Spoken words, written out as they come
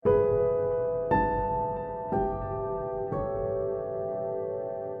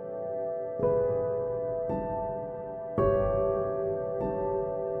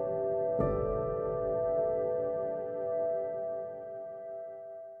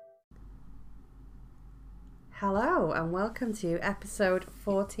Hello and welcome to episode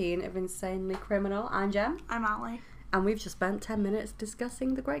 14 of Insanely Criminal. I'm Jem. I'm Ali. And we've just spent 10 minutes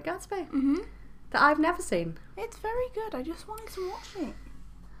discussing The Great Gatsby. Mm-hmm. That I've never seen. It's very good. I just wanted to watch it.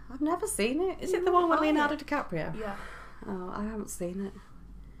 I've never seen it. Is it the one with Leonardo DiCaprio? Yeah. Oh, I haven't seen it.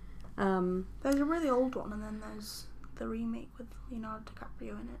 There's a really old one and then there's the remake with Leonardo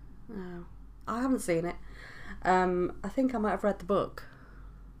DiCaprio in it. No, I haven't seen it. I think I might have read the book.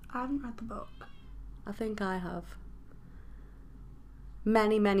 I haven't read the book. I think I have.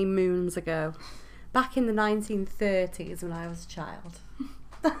 Many, many moons ago. Back in the 1930s when I was a child.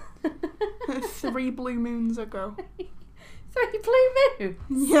 3 blue moons ago. 3 blue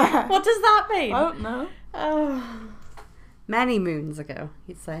moons? Yeah. What does that mean? I don't know. Oh. Many moons ago,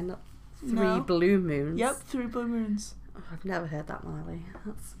 you'd say, not 3 No. blue moons. Yep, 3 blue moons. Oh, I've never heard that one, Ali.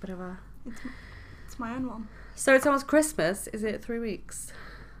 That's a bit of a... It's my own one. So it's almost Christmas. Is it 3 weeks?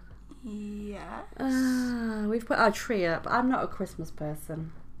 Yeah. We've put our tree up. I'm not a Christmas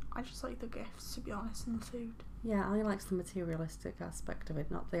person. I just like the gifts, to be honest, and the food. Yeah, Ali likes the materialistic aspect of it,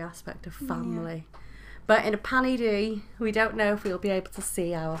 not the aspect of family. Yeah. But in a panny D, we don't know if we'll be able to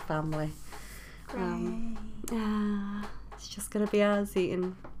see our family. It's just going to be us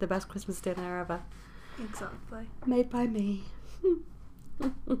eating the best Christmas dinner ever. Exactly. Made by me.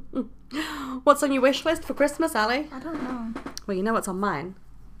 What's on your wish list for Christmas, Ali? I don't know. Well, you know what's on mine.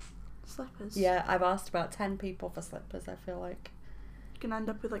 Slippers. Yeah, I've asked about 10 people for slippers, I feel like. You're going to end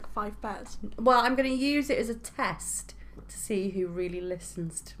up with like 5 pairs. Well, I'm going to use it as a test to see who really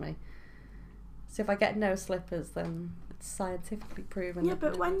listens to me. So if I get no slippers, then it's scientifically proven. Yeah,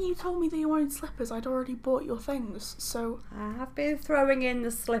 but when you told me that you wanted slippers, I'd already bought your things, so... I have been throwing in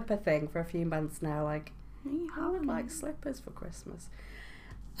the slipper thing for a few months now, like, I would like slippers for Christmas.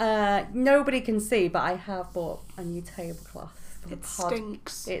 Nobody can see, but I have bought a new tablecloth. It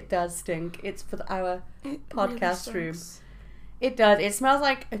stinks. It does stink. It's for our podcast really room. It does. It smells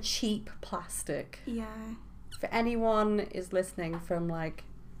like a cheap plastic. Yeah. For anyone is listening from like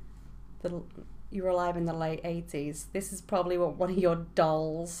you were alive in the late 80s, this is probably what one of your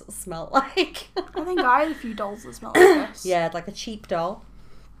dolls smell like. I think I had a few dolls that smell like this. Yeah, like a cheap doll.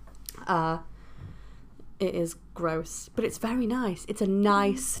 It is gross, but it's very nice. It's a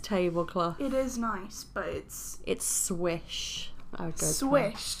nice tablecloth. It is nice, but it's swish. I would go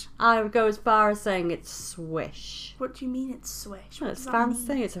swished. I would go as far as saying it's swish. What do you mean it's swish? It's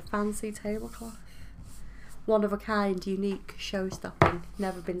fancy. It's a fancy tablecloth. One of a kind, unique, show-stopping,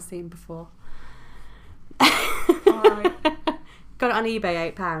 never been seen before. Alright. Got it on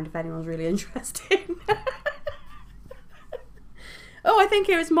eBay, £8 if anyone's really interested. Oh, I think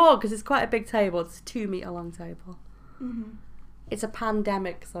it was more because it's quite a big table. It's a 2 metre long table. Mm-hmm. It's a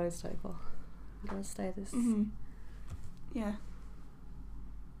pandemic size table. I'm going to stay this. Mm-hmm. Yeah.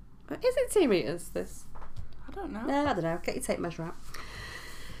 Is it 2 metres, this? I don't know. No, I don't know. Get your tape measure out.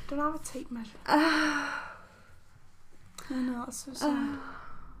 Don't have a tape measure. I know, that's so sad.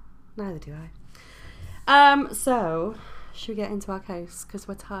 Neither do I. So, should we get into our case? Because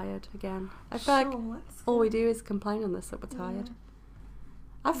we're tired again. I feel like all we do is complain on this that we're tired. Yeah.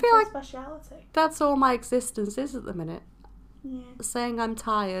 I feel like speciality. that's all my existence is at the minute. Yeah. Saying I'm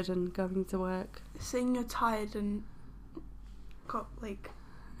tired and going to work. Saying you're tired and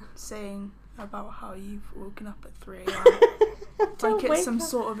saying about how you've woken up at 3 a.m. like it's some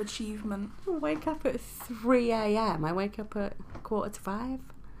sort of achievement. I wake up at 3 a.m. I wake up at 4:45.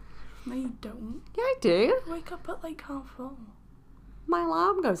 No, you don't. Yeah, I do. You wake up at like 4:30. My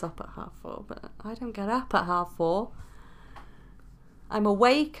alarm goes up at 4:30, but I don't get up at 4:30. I'm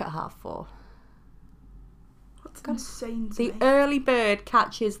awake at 4:30. That's insane to The me. early bird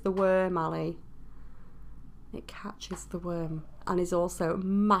catches the worm, Ali. It catches the worm and is also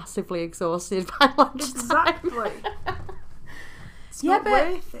massively exhausted by lunchtime. Exactly. It's Yeah, not but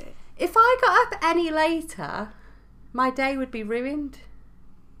worth it. if I got up any later, my day would be ruined.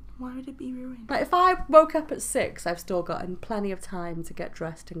 Why would it be ruined? Like if I woke up at 6, I've still got plenty of time to get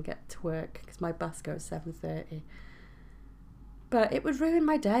dressed and get to work because my bus goes 7:30. But it would ruin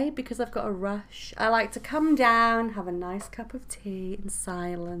my day because I've got a rush. I like to come down, have a nice cup of tea in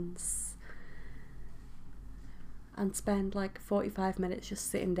silence, and spend like 45 minutes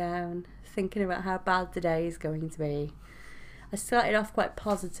just sitting down, thinking about how bad the day is going to be. I started off quite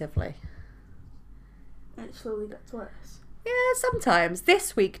positively. And it slowly gets worse. Yeah, sometimes.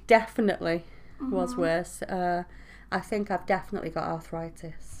 This week definitely was worse. I think I've definitely got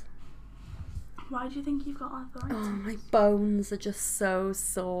arthritis. Why do you think you've got arthritis? Oh, my bones are just so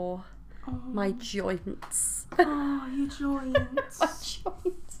sore. Oh. My joints. Oh, your joints. My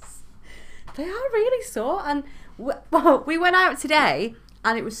joints. They are really sore. And we went out today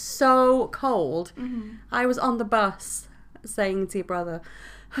and it was so cold. Mm-hmm. I was on the bus saying to your brother,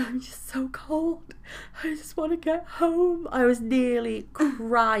 I'm just so cold. I just want to get home. I was nearly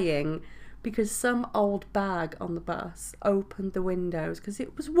crying because some old bag on the bus opened the windows because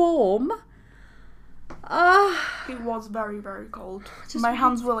it was warm. It was very, very cold. My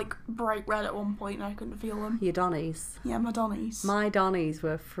hands were like bright red at one point and I couldn't feel them. Your Donnies. Yeah, my Donnies. My Donnies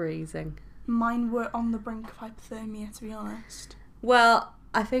were freezing. Mine were on the brink of hypothermia, to be honest. Well,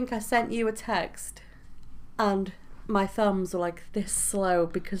 I think I sent you a text and my thumbs were like this slow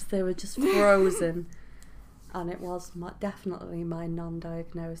because they were just frozen. And it was definitely my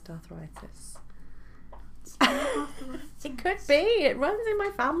non-diagnosed arthritis. It could be. It runs in my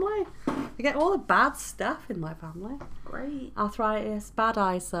family. I get all the bad stuff in my family. Great. Arthritis, bad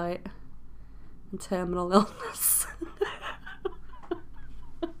eyesight, and terminal illness.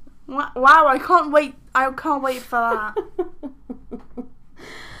 Wow, I can't wait. I can't wait for that.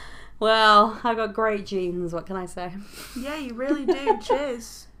 Well, I got great genes. What can I say? Yeah, you really do.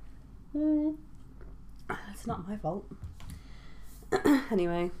 Cheers. It's not my fault.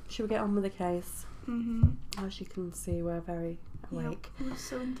 Anyway, should we get on with the case? Mm-hmm. As you can see, we're very awake. Yep, we're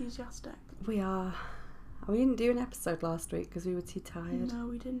so enthusiastic. We are. We didn't do an episode last week because we were too tired. No,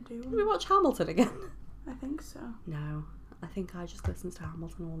 we didn't do Did we one. watch Hamilton again? I think so. No. I think I just listened to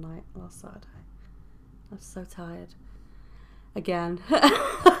Hamilton all night last Saturday. I was so tired. Again.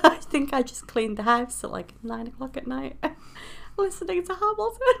 I think I just cleaned the house at like 9 o'clock at night listening to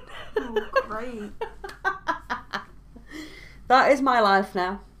Hamilton. Oh, great. That is my life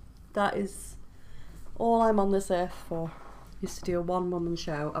now. That is all I'm on this earth for. Used to do a one-woman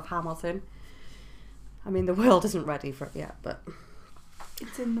show of Hamilton. I mean, the world isn't ready for it yet, but...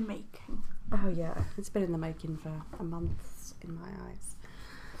 It's in the making. Oh yeah, it's been in the making for a month in my eyes.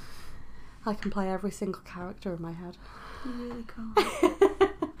 I can play every single character in my head. You really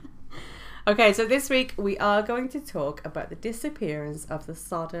can't. Okay, so this week we are going to talk about the disappearance of the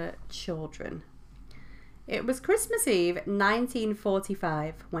Sodder children. It was Christmas Eve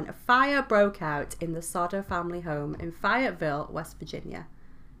 1945 when a fire broke out in the Sodder family home in Fayetteville, West Virginia.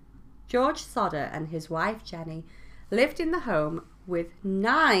 George Sodder and his wife Jenny lived in the home with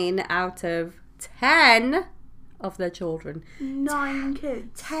 9 out of 10 of their children. 9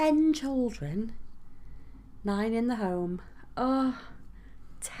 kids. 10 children. 9 in the home. Oh,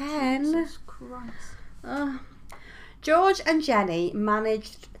 10. Jesus Christ. George and Jenny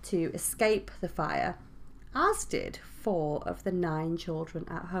managed to escape the fire, as did 4 of the 9 children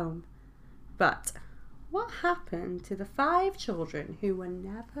at home. But what happened to the 5 children who were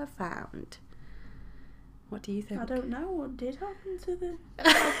never found? What do you think? I don't know. What did happen to the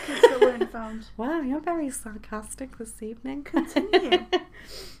 5 kids that weren't found? Wow, you're very sarcastic this evening. Continue.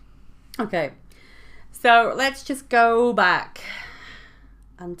 Okay, so let's just go back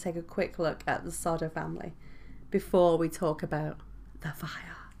and take a quick look at the Sodder family before we talk about the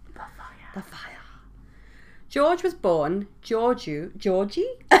fire. The fire. George was born Giorgio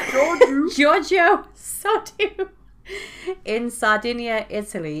Soddu in Sardinia,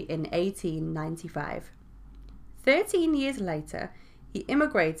 Italy in 1895. 13 years later, he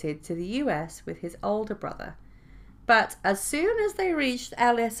immigrated to the US with his older brother. But as soon as they reached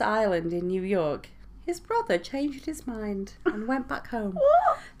Ellis Island in New York, his brother changed his mind and went back home.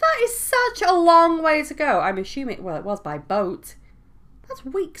 What? That is such a long way to go. I'm assuming, well, it was by boat. That's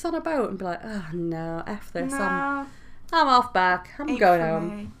weeks on a boat and be like, oh no, F this. Nah, I'm off back. I'm ain't going for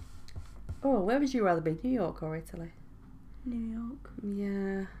home. me. Oh, where would you rather be, New York or Italy? New York.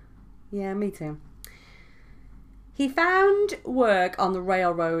 Yeah, me too. He found work on the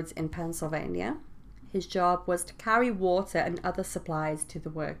railroads in Pennsylvania. His job was to carry water and other supplies to the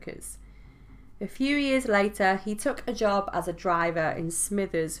workers. A few years later, he took a job as a driver in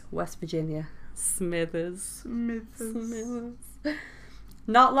Smithers, West Virginia. Smithers.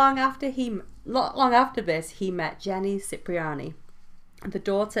 Not long after this, he met Jenny Cipriani, the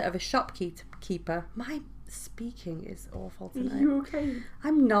daughter of a shopkeeper. My speaking is awful tonight. Are you okay?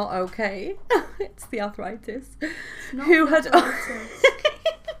 I'm not okay. It's the arthritis. It's not Who the had arthritis.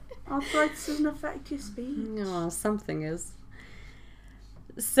 Arthritis doesn't affect your speech. Oh, something is.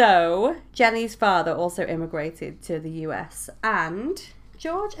 So, Jenny's father also immigrated to the US, and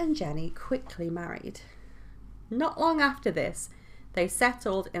George and Jenny quickly married. Not long after this, they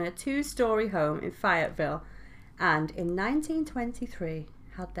settled in a 2-story home in Fayetteville, and in 1923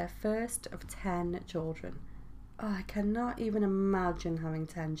 had their first of 10 children. Oh, I cannot even imagine having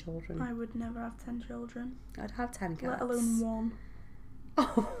 10 children. I would never have 10 children. I'd have 10 cats. Let alone 1.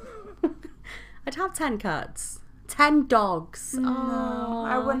 Oh. I'd have 10 cats. 10 dogs. No, Oh.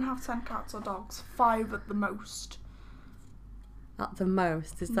 I wouldn't have 10 cats or dogs. 5 at the most. At the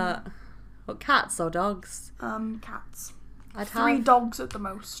most, is that what, cats or dogs? Cats. I'd 3 have dogs at the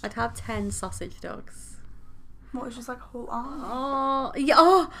most. I'd have 10 sausage dogs. What, it's just like a whole army? Oh, yeah.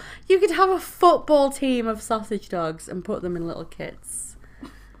 Oh, you could have a football team of sausage dogs and put them in little kits.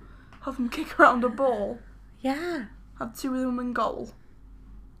 Have them kick around a ball? Yeah. Have 2 of them in goal?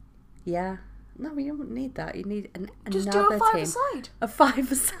 Yeah. No, you don't need that. You need Just another do a team. 5-a-side. A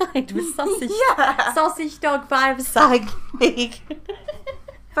 5-a-side with sausage. Yeah. Sausage dog 5-a-side league.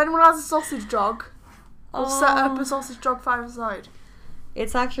 If anyone has a sausage dog, we'll set up a sausage dog 5-a-side.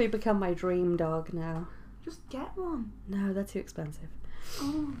 It's actually become my dream dog now. Just get one. No, they're too expensive.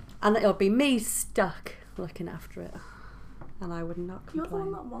 Oh. And it'll be me stuck looking after it. And I would not complain. You're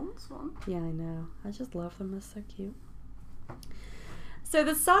the one that wants one. Yeah, I know. I just love them. They're so cute. So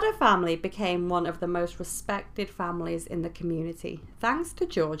the Sodder family became one of the most respected families in the community, thanks to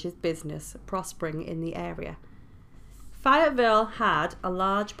George's business prospering in the area. Fayetteville had a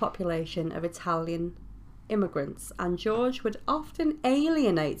large population of Italian immigrants, and George would often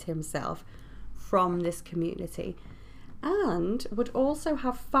alienate himself from this community and would also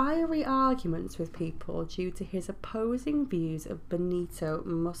have fiery arguments with people due to his opposing views of Benito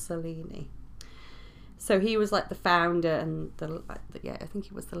Mussolini. So he was like the founder and I think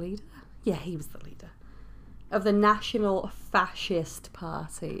he was the leader. Yeah, he was the leader of the National Fascist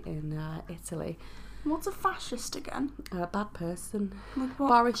Party in Italy. What's a fascist again? A bad person. Like what?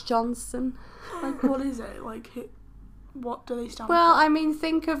 Boris Johnson. Like what is it? Like what do they stand Well, for? I mean,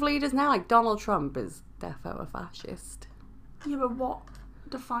 think of leaders now. Like Donald Trump is defo a fascist. Yeah, but what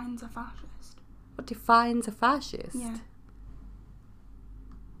defines a fascist? What defines a fascist? Yeah.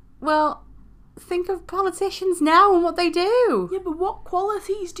 Well, think of politicians now and what they do. Yeah, but what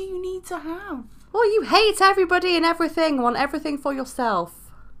qualities do you need to have? Well, you hate everybody and everything, want everything for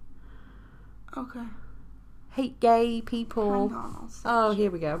yourself. Okay. Hate gay people. Hang on, I'll search. Oh,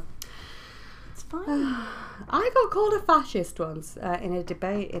 here we go. It's fine. I got called a fascist once in a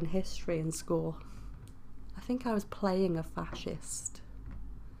debate in history in school. I think I was playing a fascist.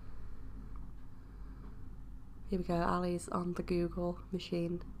 Here we go, Ali's on the Google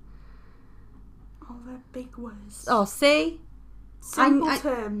machine. Oh, they're big words. Oh, see? Simple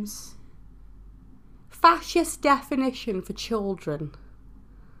terms. Fascist definition for children.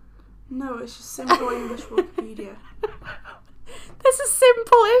 No, it's just simple English Wikipedia. There's a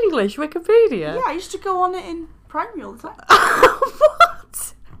simple English Wikipedia? Yeah, I used to go on it in primary all the time.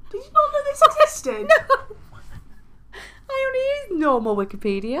 What? Did you not know this existed? No. I only use normal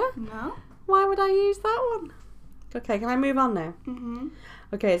Wikipedia. No. Why would I use that one? Okay, can I move on now? Mm-hmm.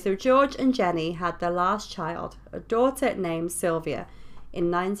 Okay, so George and Jenny had their last child, a daughter named Sylvia, in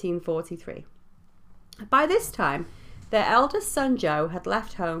 1943. By this time, their eldest son Joe had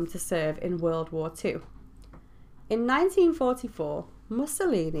left home to serve in World War II. In 1944,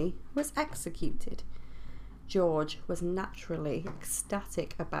 Mussolini was executed. George was naturally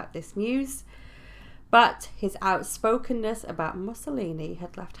ecstatic about this news, but his outspokenness about Mussolini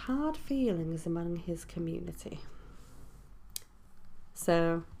had left hard feelings among his community.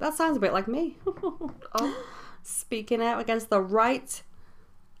 So that sounds a bit like me. Oh. Speaking out against the right.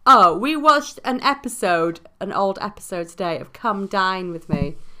 Oh, we watched an old episode today of Come Dine With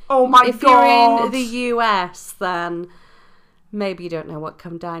Me. Oh my if god. If you're in the US, then maybe you don't know what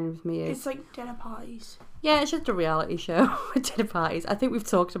Come Dine With Me is. It's like dinner parties. Yeah, it's just a reality show with dinner parties. I think we've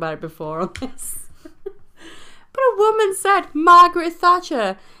talked about it before on this. But a woman said Margaret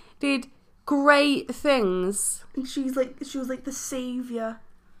Thatcher did great things. And she was like the saviour.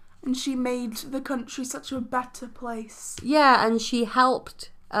 And she made the country such a better place. Yeah, and she helped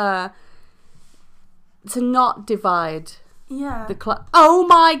to not divide Yeah. the oh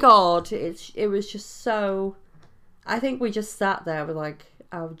my god, it was just so. I think we just sat there with like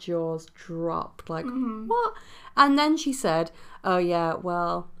our jaws dropped, like what? And then she said, "Oh yeah,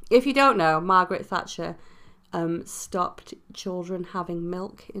 well, if you don't know, Margaret Thatcher stopped children having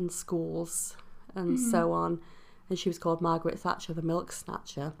milk in schools and so on, and she was called Margaret Thatcher, the milk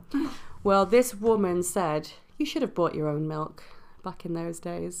snatcher." Well, this woman said you should have bought your own milk back in those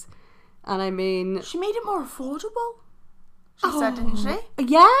days, and I mean, She made it more affordable. She said, didn't she?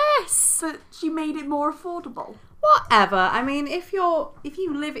 yes. But she made it more affordable. Whatever. I mean, if you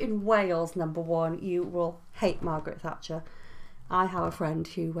live in Wales, number one, you will hate Margaret Thatcher. I have a friend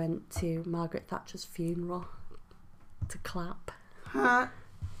who went to Margaret Thatcher's funeral to clap. Huh?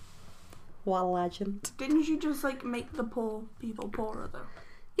 What a legend. Didn't you just like make the poor people poorer though?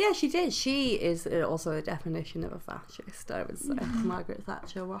 Yeah, she did. She is also a definition of a fascist, I would say. Margaret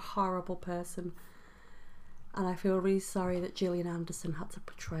Thatcher was a horrible person. And I feel really sorry that Gillian Anderson had to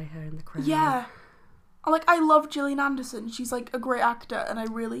portray her in The Crown. Yeah. I love Gillian Anderson. She's like a great actor, and I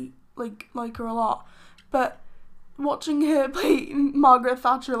really like her a lot. But watching her play Margaret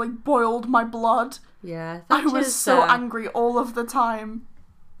Thatcher boiled my blood. Yeah, I was so angry all of the time.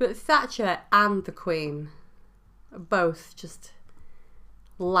 But Thatcher and the Queen both just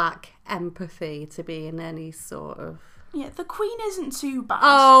lack empathy to be in any sort of... Yeah, the Queen isn't too bad.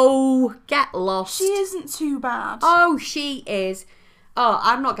 Oh, get lost. She isn't too bad. Oh, she is. Oh,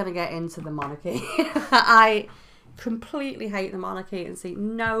 I'm not going to get into the monarchy. I completely hate the monarchy and see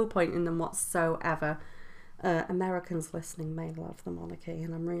no point in them whatsoever. Americans listening may love the monarchy,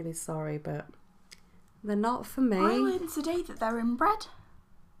 and I'm really sorry, but they're not for me. I learned today that they're inbred.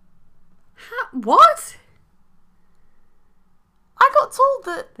 What? I got told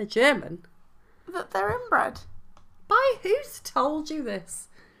that... They're German? That they're inbred. By who's told you this?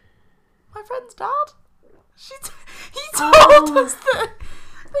 My friend's dad. He told us that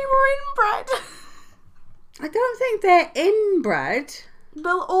they were inbred. I don't think they're inbred.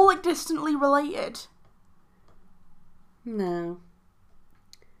 They're all distantly related. No.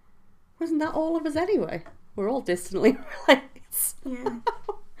 Wasn't that all of us anyway? We're all distantly related. Yeah.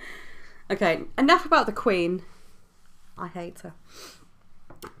 Okay, enough about the Queen. I hate her.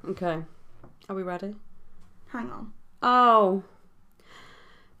 Okay, are we ready? Hang on. Oh.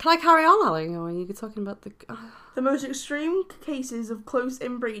 Can I carry on, Ali? Or are you talking about the... The most extreme cases of close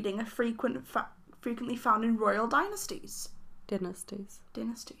inbreeding are frequently found in royal dynasties. Dynasties.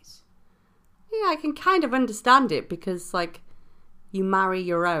 Yeah, I can kind of understand it because, you marry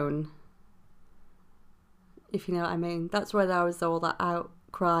your own. If you know what I mean. That's where there was all that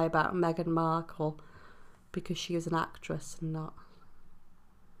outcry about Meghan Markle because she was an actress and not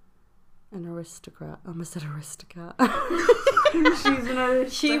an aristocrat. I almost said aristocrat. She's an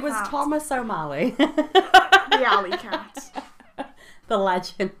aristocrat. She was Thomas O'Malley. The alley cat. The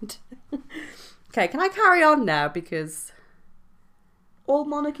legend. Okay, can I carry on now because... All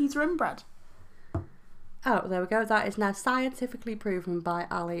monarchies are inbred. Oh, there we go. That is now scientifically proven by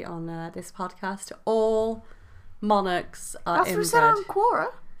Ali on this podcast. All monarchs are inbred. That's what said on Quora.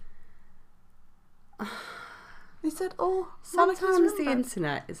 They said all monarchies are inbred. Sometimes the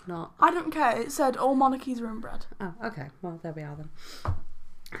internet is not... I don't care. It said all monarchies are inbred. Oh, okay. Well, there we are then.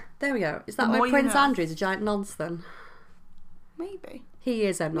 There we go. Is that why Prince Andrew's a giant nonce then? Maybe. He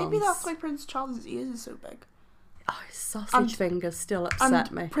is a nonce. Maybe that's why Prince Charles's ears are so big. Oh, his sausage fingers still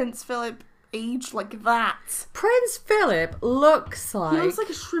upset me. Prince Philip aged like that. Prince Philip looks like... He looks like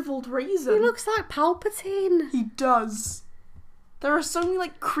a shriveled raisin. He looks like Palpatine. He does. There are so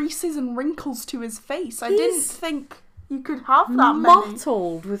many creases and wrinkles to his face. I didn't think you could have that many.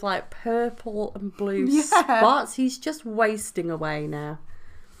 Mottled with purple and blue spots. He's just wasting away now.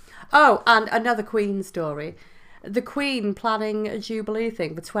 Oh, and another Queen story. The Queen planning a Jubilee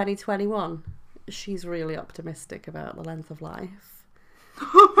thing for 2021. She's really optimistic about the length of life.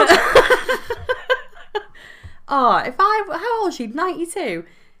 How old is she? 92?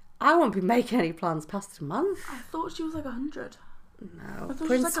 I won't be making any plans past a month. I thought she was 100. No. I thought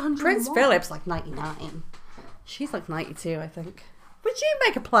she was 101. Prince Philip's 99. She's 92, I think. Would you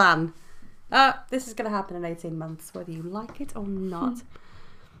make a plan? This is going to happen in 18 months, whether you like it or not.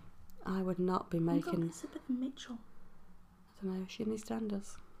 I would not be making... Elizabeth Mitchell. I don't know, is she in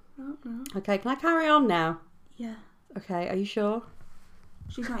EastEnders? I don't know. Okay, can I carry on now? Yeah. Okay, are you sure?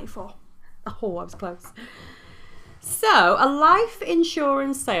 She's 94. Oh, I was close. So, a life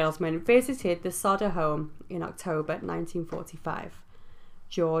insurance salesman visited the Sodder home in October 1945.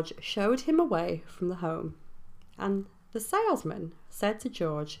 George showed him away from the home, and the salesman said to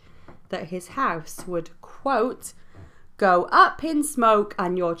George that his house would, quote, go up in smoke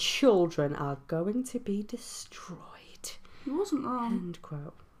and your children are going to be destroyed. He wasn't wrong. End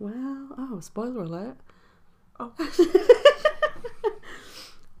quote. Well, spoiler alert. Oh.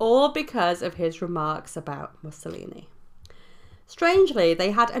 All because of his remarks about Mussolini. Strangely,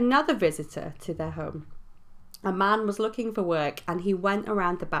 they had another visitor to their home. A man was looking for work and he went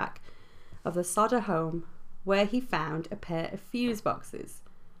around the back of the Sodder home where he found a pair of fuse boxes.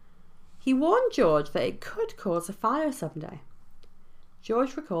 He warned George that it could cause a fire someday.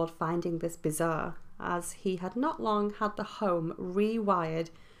 George recalled finding this bizarre, as he had not long had the home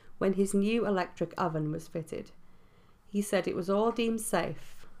rewired when his new electric oven was fitted. He said it was all deemed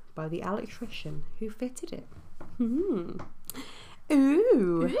safe by the electrician who fitted it. Ooh.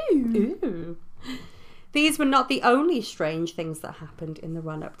 These were not the only strange things that happened in the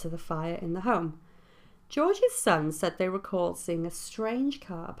run-up to the fire in the home. George's son said they recalled seeing a strange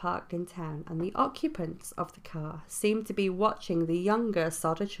car parked in town, and the occupants of the car seemed to be watching the younger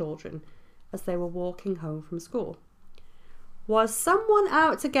Sodder children as they were walking home from school. Was someone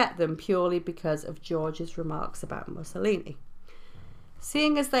out to get them purely because of George's remarks about Mussolini?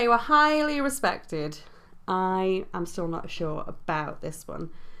 Seeing as they were highly respected, I am still not sure about this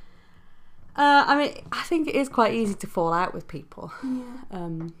one. I mean, I think it is quite easy to fall out with people,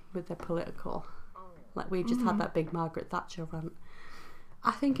 with their political. Like, we just had that big Margaret Thatcher rant.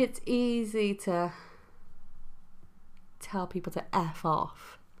 I think it's easy to tell people to F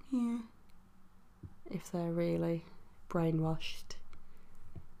off. Yeah. If they're really brainwashed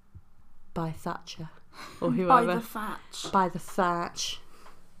by Thatcher or whoever. By the Thatch. By the Thatch.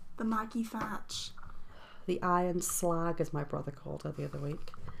 The Maggie Thatch. The iron slag, as my brother called her the other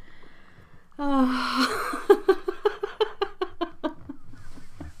week. Oh.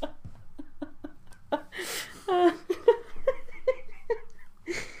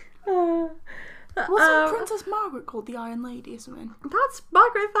 Wasn't Princess Margaret called the Iron Lady or something? That's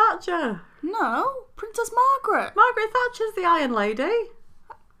Margaret Thatcher. No, Princess Margaret. Margaret Thatcher's the Iron Lady.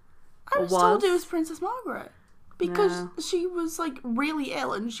 I was told it was Princess Margaret. Because No. she was, like, really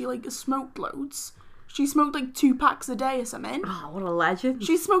ill and she, like, smoked loads. She smoked, like, 2 packs a day or something. Oh, what a legend.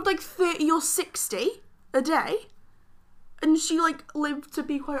 She smoked, like, 30 or 60 a day. And she, like, lived to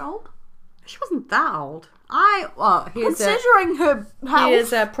be quite old. She wasn't that old. Considering her health.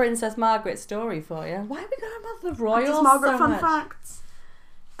 Here's a Princess Margaret story for you. Why are we going about the royals Princess Margaret so fun much? facts.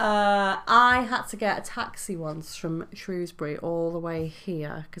 I had to get a taxi once from Shrewsbury all the way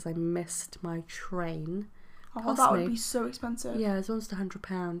here because I missed my train. Oh, Cost that me. would be so expensive. Yeah, it was almost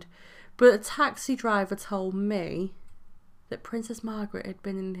 £100. But a taxi driver told me that Princess Margaret had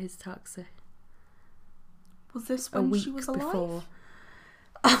been in his taxi Was this a when week she was alive? before.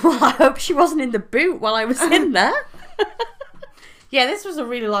 Well, I hope she wasn't in the boot while I was in there. Yeah, this was a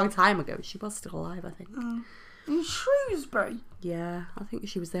really long time ago. She was still alive, I think. In Shrewsbury? Yeah, I think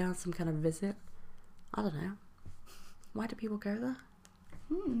she was there on some kind of visit. I don't know. Why do people go there?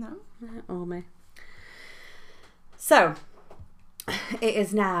 No. Or me. So, it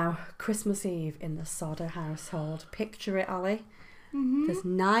is now Christmas Eve in the Sodder household. Picture it, Ali. Mm-hmm. There's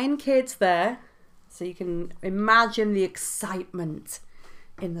 9 kids there, so you can imagine the excitement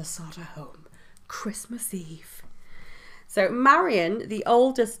in the Sodder home. Christmas Eve. So Marion, the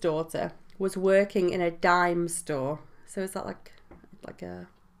oldest daughter, was working in a dime store. So is that like a,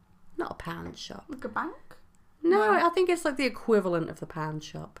 not a pound shop? Like a bank? No, I think it's like the equivalent of the pound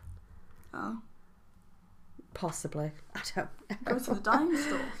shop. Oh. Possibly. I don't know. Go to the dime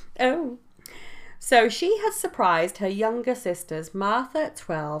store. Oh. So she had surprised her younger sisters, Martha,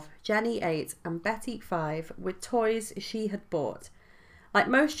 12, Jenny, 8, and Betty, 5, with toys she had bought. Like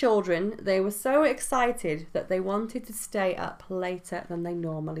most children, they were so excited that they wanted to stay up later than they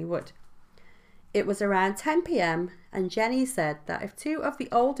normally would. It was around 10 p.m. and Jenny said that if 2 of the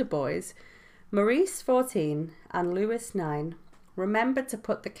older boys, Maurice, 14, and Louis, 9, remembered to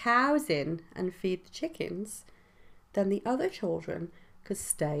put the cows in and feed the chickens, then the other children could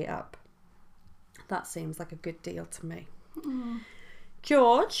stay up. That seems like a good deal to me.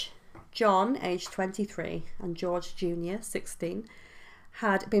 George, John, aged 23, and George Jr., 16,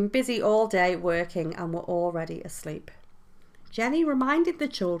 had been busy all day working and were already asleep. Jenny reminded the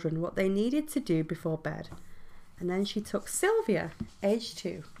children what they needed to do before bed, and then she took Sylvia, aged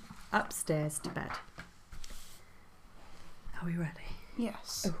 2, upstairs to bed. Are we ready?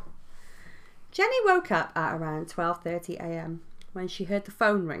 Yes. Oh. Jenny woke up at around 12:30 a.m. when she heard the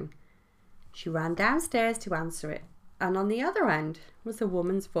phone ring. She ran downstairs to answer it, and on the other end was a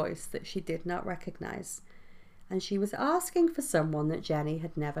woman's voice that she did not recognise, and she was asking for someone that Jenny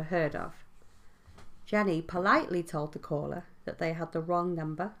had never heard of. Jenny politely told the caller that they had the wrong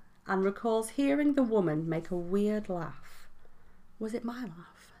number and recalls hearing the woman make a weird laugh. Was it my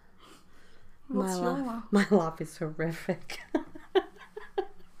laugh? What's my your laugh? laugh? My laugh is horrific.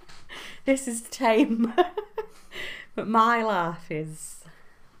 This is tame. But my laugh is...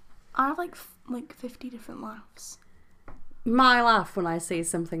 I have like 50 different laughs. My laugh when I see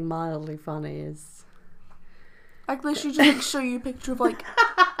something mildly funny is... I could literally just like show you a picture of like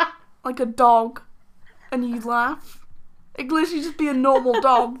a dog and you laugh. It could literally just be a normal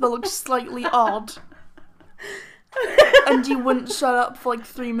dog that looks slightly odd. And you wouldn't shut up for like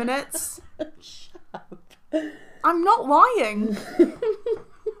 3 minutes. Shut up. I'm not lying.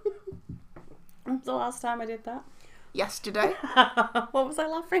 When's the last time I did that? Yesterday. What was I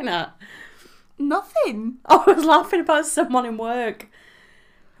laughing at? Nothing. Oh, I was laughing about someone in work.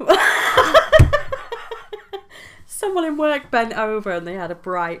 Someone in work bent over and they had a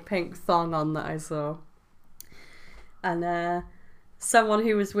bright pink thong on that I saw. And someone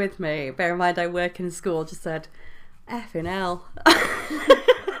who was with me, bear in mind I work in school, just said, effing hell.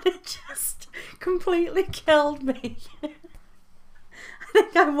 It just completely killed me.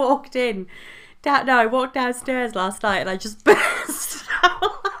 think I walked I walked downstairs last night and I just burst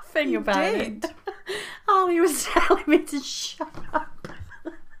out laughing about it. Ali was telling me to shut up.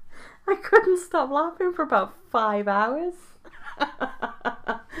 I couldn't stop laughing for about 5 hours.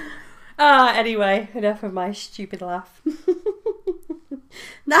 Anyway, enough of my stupid laugh.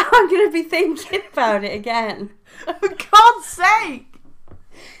 Now I'm going to be thinking about it again. For God's sake!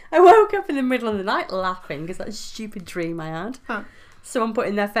 I woke up in the middle of the night laughing because that stupid dream I had. Huh. Someone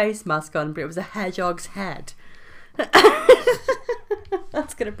putting their face mask on, but it was a hedgehog's head.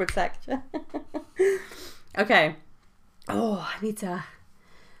 That's going to protect you. Okay. Oh, I need to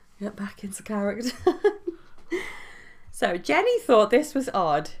get back into character. So, Jenny thought this was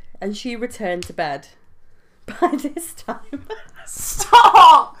odd, and she returned to bed. By this time...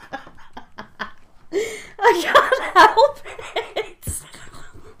 Stop! I can't help it.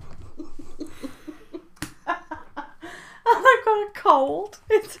 I've got a cold.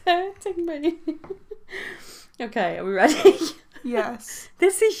 It's hurting me. Okay, are we ready? Yes.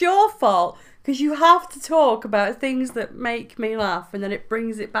 This is your fault, because you have to talk about things that make me laugh, and then it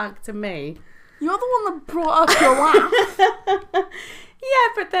brings it back to me. You're the one that brought up your laugh. Yeah,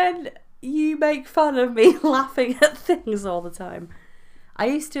 but then you make fun of me laughing at things all the time.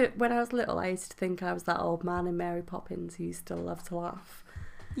 When I was little, I used to think I was that old man in Mary Poppins who used to love to laugh.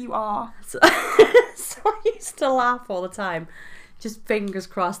 You are. So I used to laugh all the time. Just fingers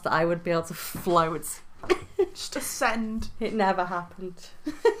crossed that I would be able to float. Just ascend. It never happened.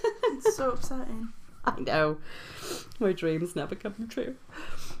 It's so upsetting. I know. My dreams never come true.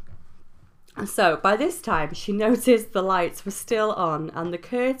 So, by this time, she noticed the lights were still on and the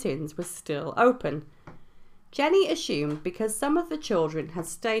curtains were still open. Jenny assumed because some of the children had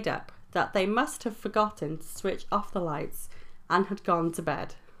stayed up that they must have forgotten to switch off the lights and had gone to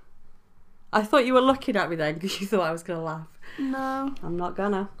bed. I thought you were looking at me then because you thought I was going to laugh. No. I'm not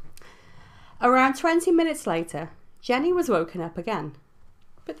gonna. Around 20 minutes later, Jenny was woken up again,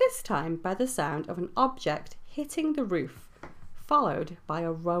 but this time by the sound of an object hitting the roof, followed by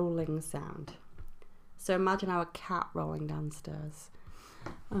a rolling sound. So imagine our cat rolling downstairs.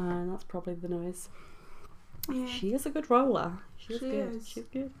 That's probably the noise. Yeah. She is a good roller. She's She good. is. She's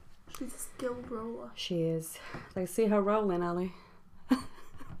good. She's a skilled roller. She is. They see her rolling, Ali.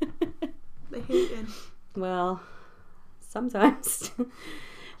 They hate it. Well, sometimes.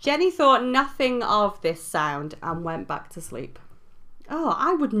 Jenny thought nothing of this sound and went back to sleep. Oh,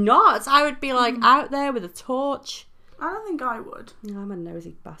 I would not. I would be like out there with a torch. I don't think I would. I'm a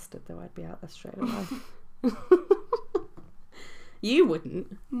nosy bastard, though. I'd be out there straight away. You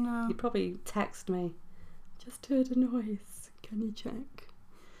wouldn't. No. You'd probably text me. Just heard a noise. Can you check?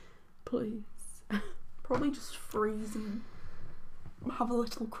 Please. Probably just freeze and have a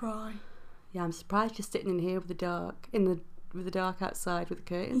little cry. Yeah, I'm surprised you're sitting in here with the dark, with the dark outside with the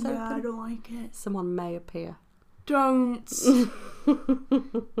curtains open. Yeah, I don't like it. Someone may appear. Don't.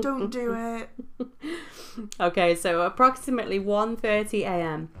 Don't do it. Okay, so approximately 1:30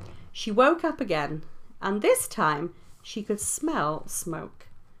 a.m. she woke up again, and this time she could smell smoke.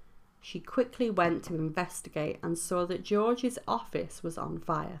 She quickly went to investigate and saw that George's office was on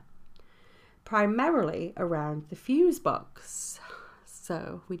fire, primarily around the fuse box.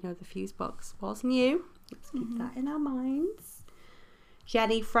 So we know the fuse box was new. Let's keep that in our minds.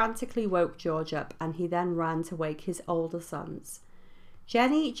 Jenny frantically woke George up, and he then ran to wake his older sons.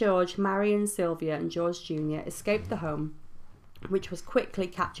 Jenny, George, Marion, Sylvia and George Jr. escaped the home, which was quickly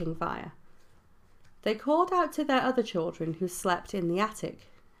catching fire. They called out to their other children who slept in the attic,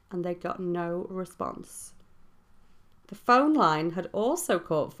 and they got no response. The phone line had also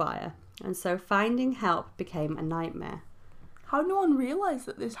caught fire, and so finding help became a nightmare. How no one realised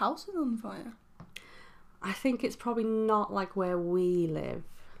that this house was on fire? I think it's probably not like where we live,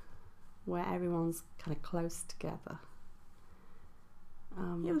 where everyone's kind of close together.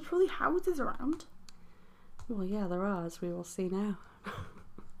 Yeah, there's probably houses around. Well, yeah, there are, as we will see now.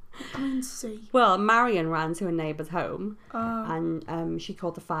 Come and see. Well, Marion ran to a neighbour's home, Oh. and she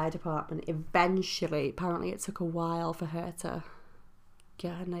called the fire department. Eventually, apparently it took a while for her to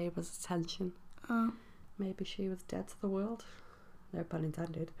get her neighbour's attention. Oh. Maybe she was dead to the world. No pun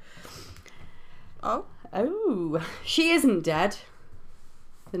intended. Oh? Oh, she isn't dead,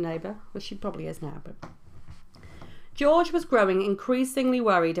 the neighbour. Well, she probably is now, but... George was growing increasingly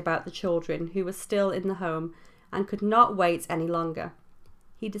worried about the children who were still in the home and could not wait any longer.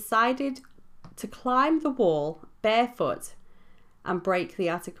 He decided to climb the wall barefoot and break the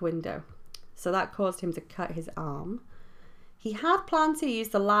attic window. So that caused him to cut his arm. He had planned to use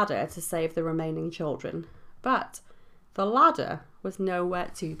the ladder to save the remaining children, but the ladder was nowhere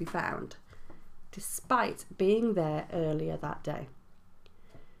to be found, despite being there earlier that day.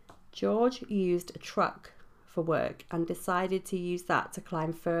 George used a truck for work and decided to use that to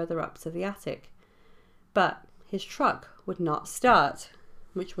climb further up to the attic. But his truck would not start,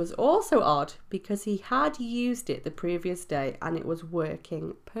 which was also odd because he had used it the previous day and it was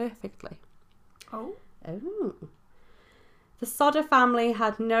working perfectly. Oh. The Sodder family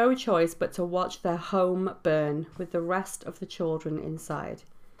had no choice but to watch their home burn with the rest of the children inside.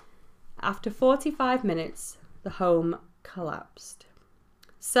 After 45 minutes, the home collapsed.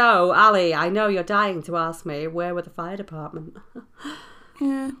 So, Ali, I know you're dying to ask me, where were the fire department?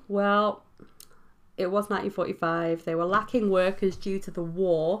 Yeah. Well, it was 1945. They were lacking workers due to the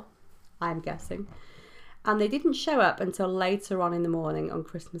war, I'm guessing. And they didn't show up until later on in the morning on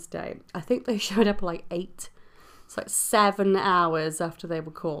Christmas Day. I think they showed up at like 8. It's like 7 hours after they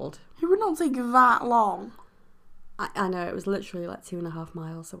were called. It would not take that long. I know, it was literally like 2.5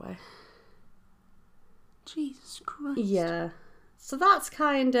 miles away. Jesus Christ. Yeah. So that's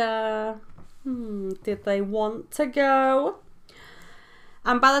kind of... did they want to go?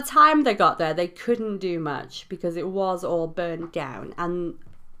 And by the time they got there, they couldn't do much because it was all burned down. And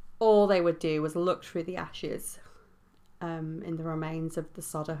all they would do was look through the ashes in the remains of the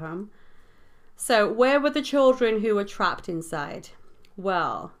Sodder home. So where were the children who were trapped inside?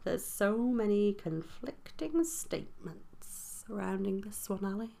 Well, there's so many conflicting statements surrounding this one,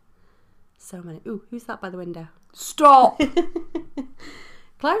 Ali. So many. Ooh, who's that by the window? Stop!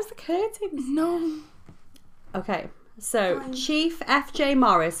 Close the curtains. No. Okay, so Fine. Chief F.J.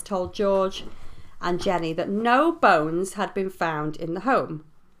 Morris told George and Jenny that no bones had been found in the home,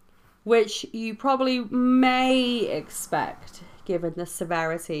 which you probably may expect given the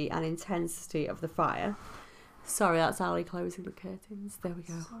severity and intensity of the fire. Sorry, that's Ali closing the curtains. There we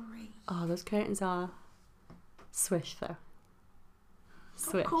go. Sorry. Oh, those curtains are swish though.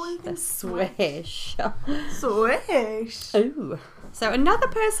 Swish. calling They're things swish. Swish. Ooh. So another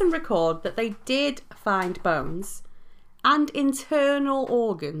person recorded that they did find bones and internal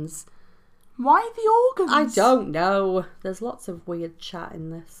organs. Why the organs? I don't know. There's lots of weird chat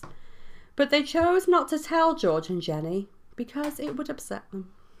in this. But they chose not to tell George and Jenny because it would upset them.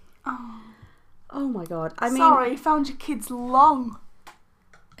 Oh my God. I mean, sorry, found your kid's lung.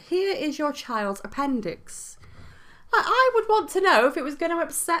 here is your child's appendix. I would want to know if it was going to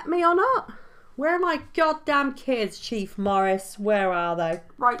upset me or not. Where are my goddamn kids, Chief Morris? Where are they?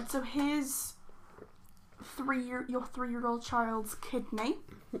 Right, so here's your 3-year-old child's kidney.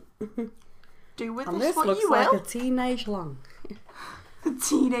 Do with And this this what looks you like will. a teenage lung. The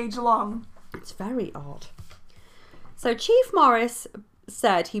teenage lung. It's very odd. So Chief Morris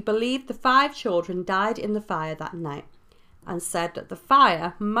said he believed the 5 children died in the fire that night and said that the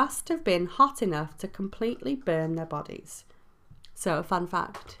fire must have been hot enough to completely burn their bodies. So, a fun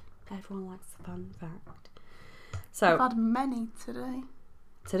fact. Everyone likes the fun fact. So, I've had many today.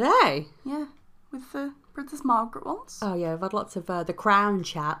 today... Yeah, with the Princess Margaret ones. Oh yeah, we've had lots of the Crown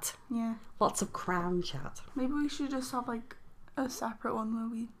chat. Yeah. Lots of Crown chat. Maybe we should just have like a separate one where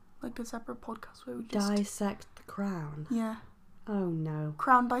we, like a separate podcast where we just... Dissect the Crown. Yeah. Oh no.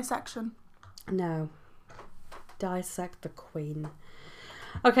 Crown dissection. No. Dissect the Queen.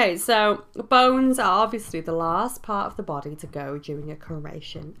 Okay, so bones are obviously the last part of the body to go during a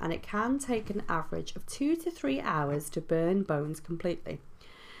cremation, and it can take an average of 2 to 3 hours to burn bones completely.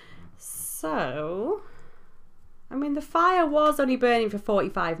 So, I mean, the fire was only burning for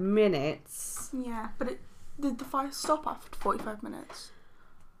 45 minutes. Yeah, but did the fire stop after 45 minutes?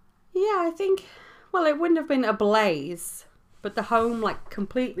 Yeah, I think, well, it wouldn't have been a blaze, but the home, like,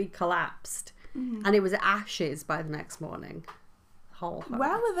 completely collapsed, and it was ashes by the next morning. Whole home.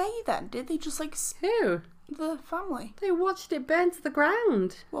 Where were they then? Did they just like Who? the family? They watched it burn to the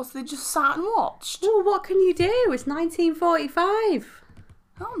ground. Well, so they just sat and watched? Well, what can you do? It's 1945.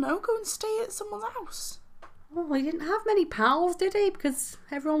 I don't know, go and stay at someone's house. Well, he didn't have many pals, did he? Because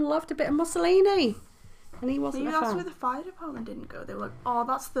everyone loved a bit of Mussolini. And he wasn't Maybe a that's fan. where the fire department didn't go. They were like, oh,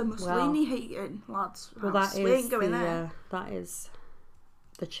 that's the Mussolini hating lads. Well, house. that We is ain't going the, there. that is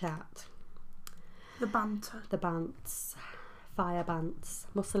the chat. The banter. The bants. Fire bants.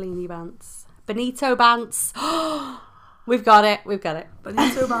 Mussolini bants. Benito bants. We've got it. We've got it.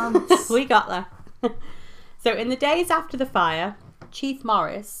 Benito bands. We got there. So in the days after the fire, Chief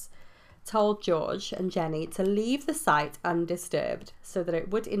Morris told George and Jenny to leave the site undisturbed so that it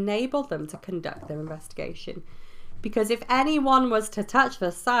would enable them to conduct their investigation. Because if anyone was to touch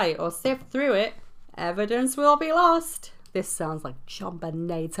the site or sift through it, evidence will be lost. This sounds like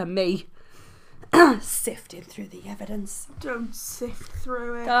JonBenet to me. Sifting through the evidence. Don't sift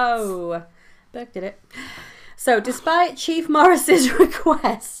through it. Oh, Burke did it. So despite Chief Morris's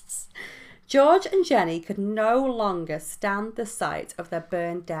requests, George and Jenny could no longer stand the sight of their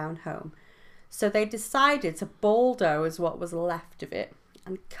burned down home, so they decided to bulldoze what was left of it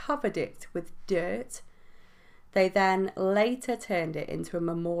and covered it with dirt. They then later turned it into a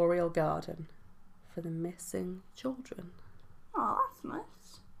memorial garden for the missing children. Oh, that's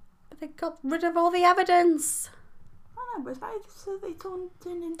nice. But they got rid of all the evidence. I know, but so they turned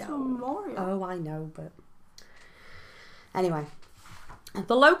into a memorial. Oh, I know, but... Anyway,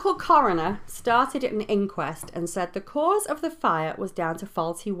 the local coroner started an inquest and said the cause of the fire was down to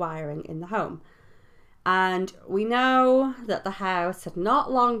faulty wiring in the home. And we know that the house had not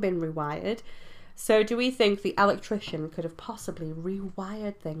long been rewired, so do we think the electrician could have possibly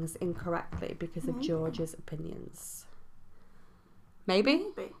rewired things incorrectly because of George's opinions? Maybe?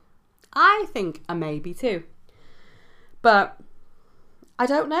 Maybe. I think a maybe too. But I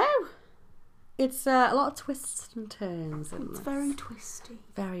don't know. It's a lot of twists and turns. It's very twisty.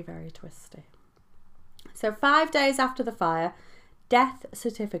 Very, very twisty. So 5 days after the fire, death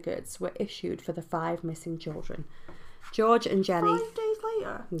certificates were issued for the 5 missing children. George and Jenny... 5 days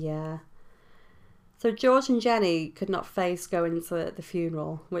later? Yeah. So George and Jenny could not face going to the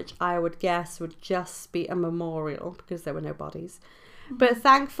funeral, which I would guess would just be a memorial because there were no bodies. But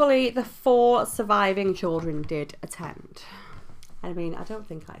thankfully, the 4 surviving children did attend. I mean, I don't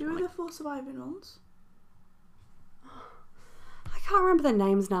think Who were the 4 surviving ones? I can't remember their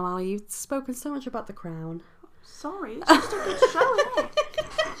names now, Ali. You've spoken so much about The Crown. Sorry, it's just a good show, isn't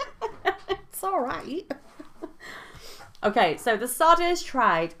it? It's all right. Okay, so the Sodders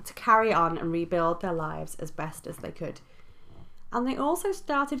tried to carry on and rebuild their lives as best as they could. And they also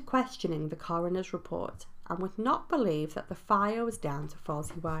started questioning the coroner's report and would not believe that the fire was down to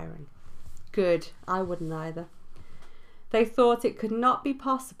faulty wiring. Good, I wouldn't either. They thought it could not be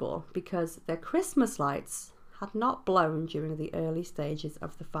possible because their Christmas lights had not blown during the early stages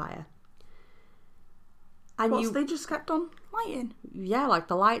of the fire. And they just kept on lighting? Yeah, like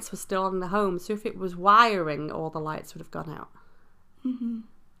the lights were still on the home, so if it was wiring, all the lights would have gone out. Mm-hmm.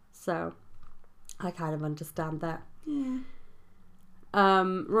 So, I kind of understand that. Yeah.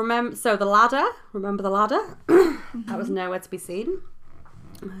 So the ladder, remember the ladder? That was nowhere to be seen.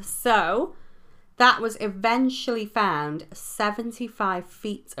 So, that was eventually found 75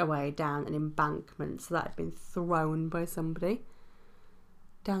 feet away down an embankment. So that had been thrown by somebody.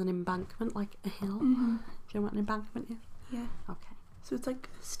 Down an embankment, like a hill. Mm-hmm. Do you know what an embankment is? Yeah. Okay. So it's like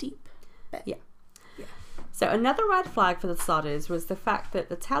steep. Yeah. Yeah. So another red flag for the Sodders was the fact that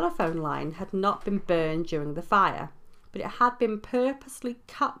the telephone line had not been burned during the fire, but it had been purposely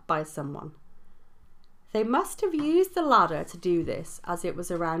cut by someone. They must have used the ladder to do this, as it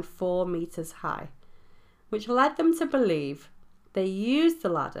was around 4 meters high, which led them to believe they used the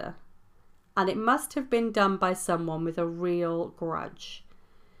ladder and it must have been done by someone with a real grudge.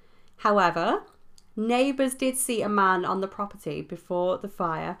 However, neighbours did see a man on the property before the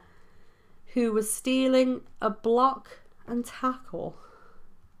fire who was stealing a block and tackle.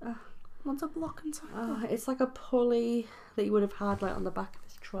 What's a block and tackle? It's like a pulley that you would have had like on the back of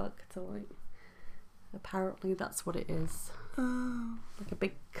his truck to like... Apparently that's what it is. Oh. Like a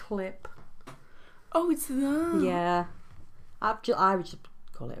big clip. Oh, it's that. Yeah. I would just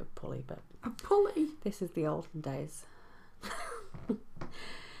call it a pulley, but... A pulley? This is the olden days.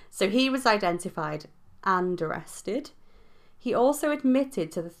 So he was identified and arrested. He also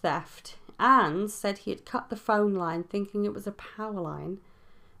admitted to the theft and said he had cut the phone line thinking it was a power line,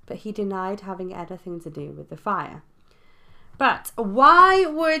 but he denied having anything to do with the fire. But why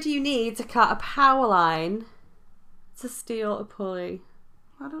would you need to cut a power line to steal a pulley?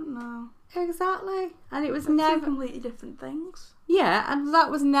 I don't know. Exactly. And it was They're never... two completely different things. Yeah, and that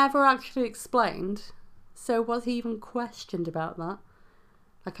was never actually explained. So was he even questioned about that?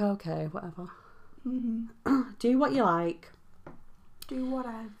 Like, okay, whatever. Mm-hmm. Do what you like. Do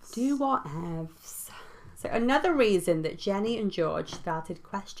whatevs. Do whatevs. So another reason that Jenny and George started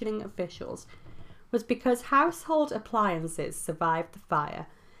questioning officials was because household appliances survived the fire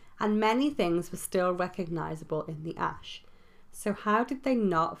and many things were still recognisable in the ash. So how did they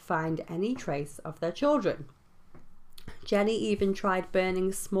not find any trace of their children? Jenny even tried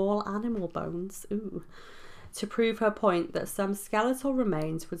burning small animal bones to prove her point that some skeletal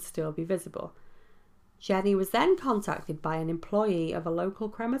remains would still be visible. Jenny was then contacted by an employee of a local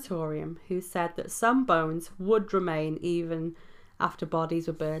crematorium who said that some bones would remain even after bodies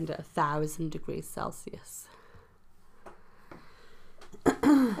were burned at 1,000 degrees Celsius.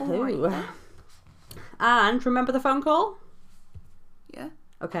 Right. And remember the phone call? Yeah.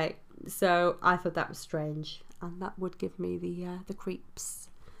 Okay, so I thought that was strange, and that would give me the creeps.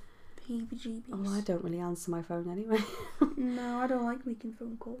 heebie-jeebies. Oh, I don't really answer my phone anyway. No, I don't like making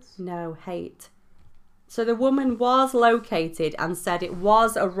phone calls. No, hate. So the woman was located and said it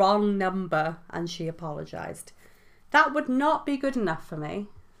was a wrong number and she apologised. That would not be good enough for me.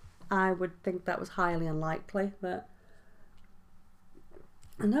 I would think that was highly unlikely, but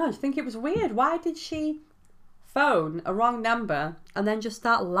I know, I think it was weird. Why did she phone a wrong number and then just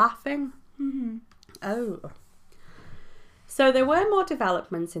start laughing? Mm-hmm. Oh. So there were more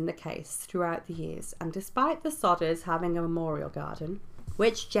developments in the case throughout the years, and despite the Sodders having a memorial garden,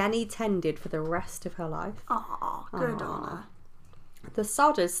 which Jenny tended for the rest of her life, Good on her. the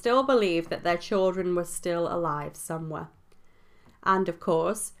Sodders still believed that their children were still alive somewhere. And of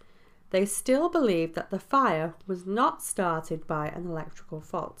course, they still believed that the fire was not started by an electrical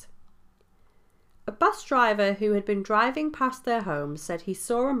fault. A bus driver who had been driving past their home said he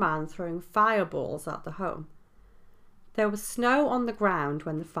saw a man throwing fireballs at the home. There was snow on the ground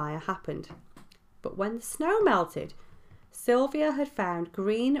when the fire happened, but when the snow melted, Sylvia had found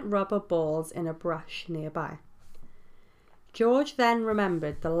green rubber balls in a brush nearby. George then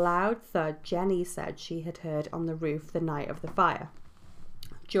remembered the loud thud Jenny said she had heard on the roof the night of the fire.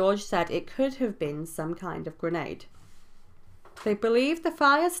 George said it could have been some kind of grenade. They believed the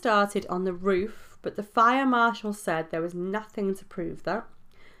fire started on the roof, but the fire marshal said there was nothing to prove that.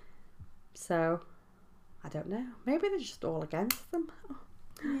 So, I don't know. Maybe they're just all against them.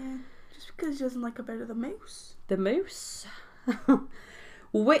 Yeah, just because he doesn't like a bit of the moose. The moose.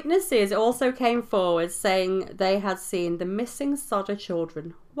 Witnesses also came forward saying they had seen the missing Sodder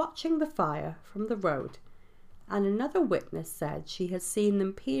children watching the fire from the road, and another witness said she had seen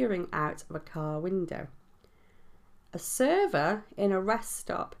them peering out of a car window. A server in a rest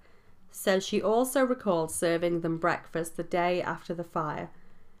stop says she also recalled serving them breakfast the day after the fire,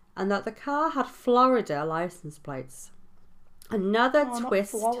 and that the car had Florida license plates. Another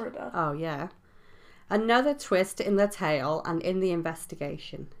twist. Not Florida. Oh, yeah. Another twist in the tale and in the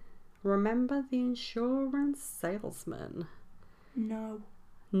investigation. Remember the insurance salesman?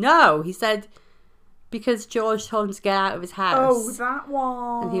 No, he said because George told him to get out of his house. Oh, that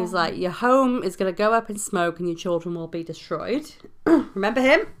one. And he was like, your home is going to go up in smoke and your children will be destroyed. Remember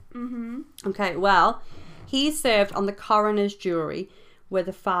him? Mm-hmm. Okay, well, he served on the coroner's jury where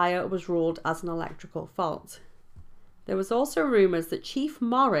the fire was ruled as an electrical fault. There was also rumours that Chief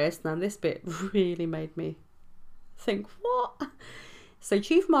Morris, now this bit really made me think, what? So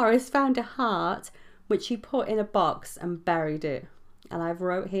Chief Morris found a heart which he put in a box and buried it. And I've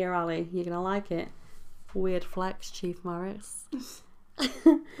wrote here, Ali, you're going to like it. Weird flex, Chief Morris.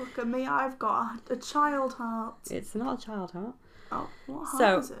 Look at me, I've got a child heart. It's not a child heart. Oh, what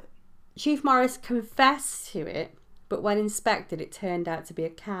heart is it? Chief Morris confessed to it, but when inspected it turned out to be a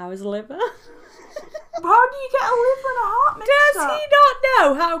cow's liver. How do you get a liver and a heart mixed Does up? he not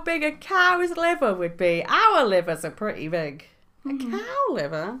know how big a cow's liver would be? Our livers are pretty big. A cow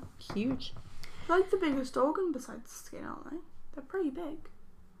liver? Huge. They're like the biggest organ besides the skin, aren't they? They're pretty big.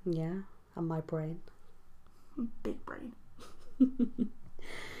 Yeah, and my brain. Big brain.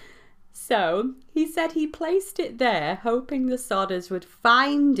 So, he said he placed it there, hoping the Sodders would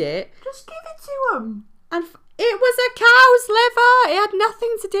find it. Just give it to him. And it was a cow's liver. It had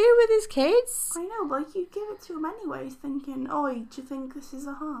nothing to do with his kids. I know, like you'd give it to him anyways, thinking, "Oh, do you think this is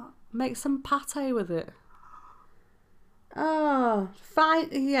a heart?" Make some pate with it. Oh,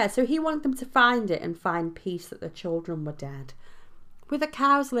 yeah, so he wanted them to find it and find peace that the children were dead. With a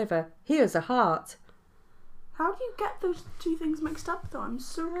cow's liver, here's a heart. How do you get those two things mixed up, though? I'm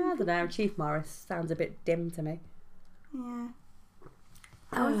so confused. I don't know, Chief Morris sounds a bit dim to me. Yeah.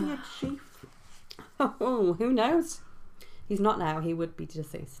 How is he a chief? Oh, who knows? He's not now, he would be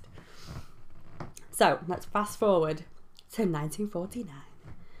deceased. So, let's fast forward to 1949.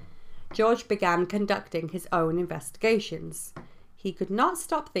 George began conducting his own investigations. He could not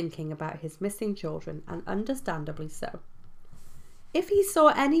stop thinking about his missing children, and understandably so. If he saw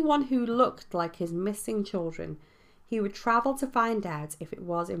anyone who looked like his missing children, he would travel to find out if it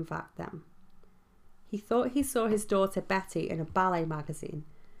was in fact them. He thought he saw his daughter Betty in a ballet magazine.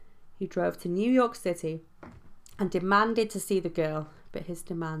 He drove to New York City and demanded to see the girl, but his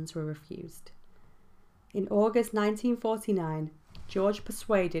demands were refused. In August 1949, George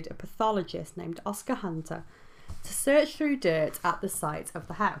persuaded a pathologist named Oscar Hunter to search through dirt at the site of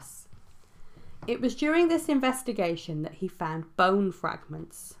the house. It was during this investigation that he found bone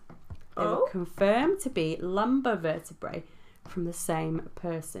fragments. They were confirmed to be lumbar vertebrae from the same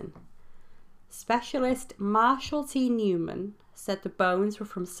person. Specialist Marshall T. Newman said the bones were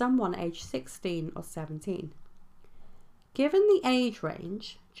from someone aged 16 or 17. Given the age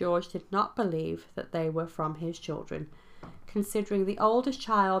range, George did not believe that they were from his children considering the oldest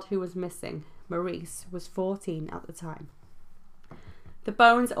child who was missing, Maurice, was 14 at the time. The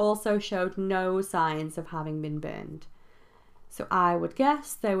bones also showed no signs of having been burned, so I would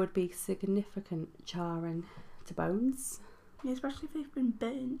guess there would be significant charring to bones. Yeah, especially if they've been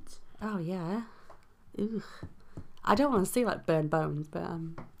burnt. Oh yeah. Ugh. I don't want to see like burned bones, but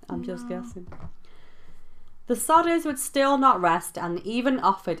I'm just guessing. The Sodders would still not rest and even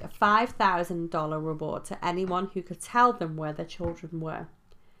offered a $5,000 reward to anyone who could tell them where their children were.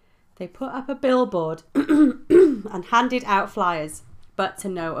 They put up a billboard and handed out flyers, but to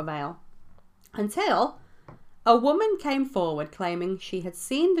no avail. Until a woman came forward claiming she had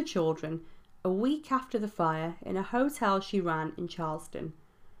seen the children a week after the fire in a hotel she ran in Charleston.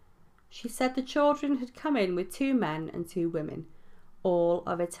 She said the children had come in with 2 men and 2 women, all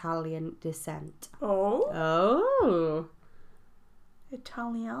of Italian descent. Oh? Oh.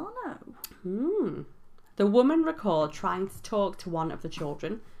 Italiano. The woman recalled trying to talk to one of the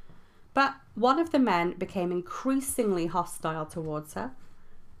children, but one of the men became increasingly hostile towards her.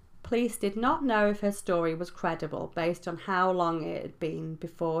 Police did not know if her story was credible based on how long it had been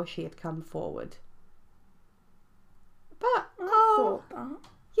before she had come forward. But, I thought that.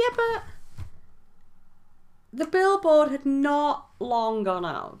 yeah, but the billboard had not long gone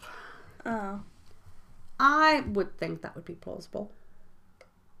up. Oh. I would think that would be plausible.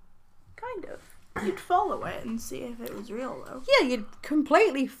 Kind of. You'd follow it and see if it was real, though. Yeah, you'd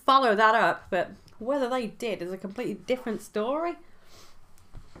completely follow that up, but whether they did is a completely different story.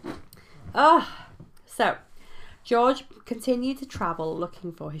 So, George continued to travel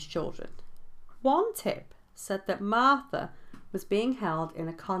looking for his children. One tip said that Martha was being held in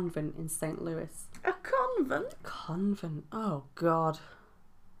a convent in St. Louis. A convent? Convent? Oh, God.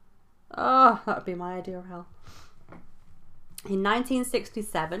 Oh, that would be my idea of hell. In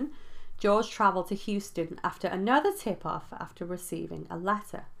 1967, George travelled to Houston after another tip-off after receiving a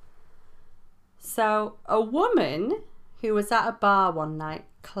letter. So, a woman who was at a bar one night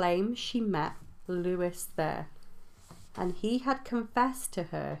claimed she met Lewis there, and he had confessed to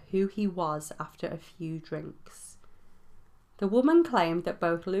her who he was after a few drinks. The woman claimed that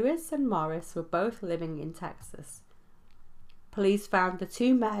both Lewis and Morris were both living in Texas. Police found the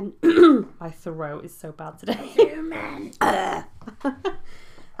 2 men. My throat is so bad today. 2 men.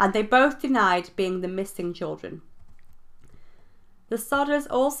 And they both denied being the missing children. The Sodders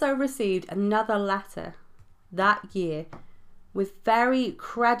also received another letter that year with very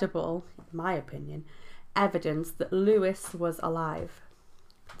credible, in my opinion, evidence that Lewis was alive.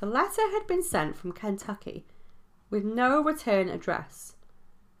 The letter had been sent from Kentucky with no return address,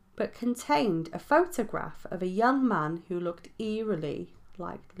 but contained a photograph of a young man who looked eerily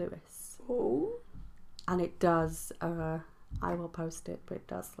like Lewis. Oh. And it does, I will post it, but it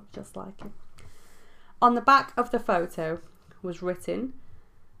does look just like him. On the back of the photo was written,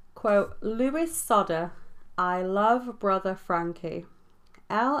 quote, Lewis Sodder, I love brother Frankie,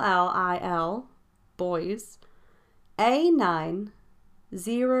 LLIL, boys,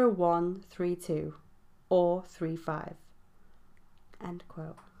 A90132 or 35. End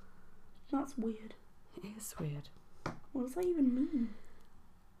quote. That's weird. It is weird. What does that even mean?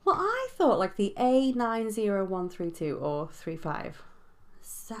 Well, I thought like the A90132 or 35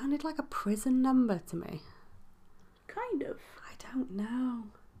 sounded like a prison number to me. Kind of. I don't know.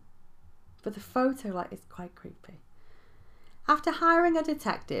 But the photo is quite creepy. After hiring a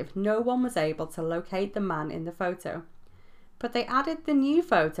detective, no one was able to locate the man in the photo, but they added the new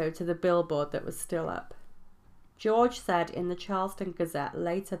photo to the billboard that was still up. George said in the Charleston Gazette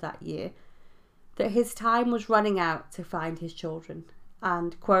later that year that his time was running out to find his children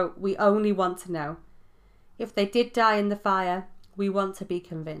and, quote, we only want to know. If they did die in the fire, we want to be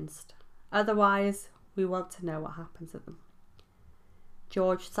convinced. Otherwise, we want to know what happened to them.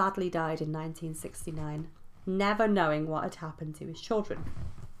 George sadly died in 1969, never knowing what had happened to his children.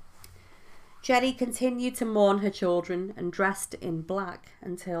 Jenny continued to mourn her children and dressed in black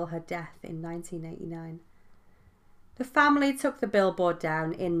until her death in 1989. The family took the billboard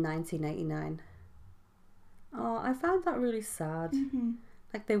down in 1989. Oh, I found that really sad. Mm-hmm.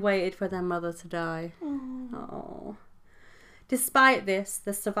 Like they waited for their mother to die. Oh. Oh. Despite this,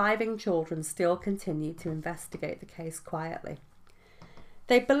 the surviving children still continued to investigate the case quietly.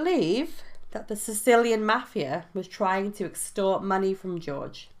 They believe that the Sicilian mafia was trying to extort money from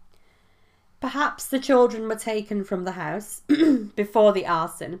George. Perhaps the children were taken from the house before the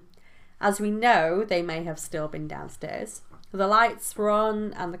arson. As we know, they may have still been downstairs. The lights were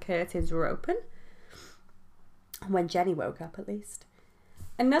on and the curtains were open. When Jenny woke up, at least.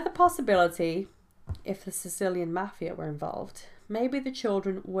 Another possibility, if the Sicilian mafia were involved, maybe the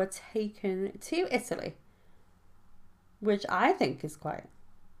children were taken to Italy. which I think is quite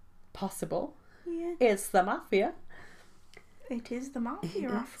possible. Yeah. It's the mafia. It is the mafia,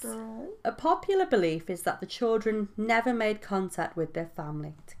 Yes. after all. A popular belief is that the children never made contact with their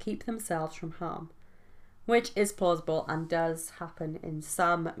family to keep themselves from harm, which is plausible and does happen in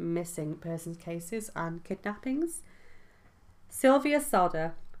some missing persons cases and kidnappings. Sylvia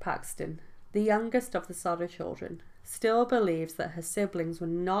Sodder Paxton, the youngest of the Sodder children, still believes that her siblings were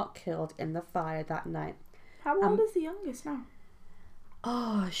not killed in the fire that night. How old is the youngest now?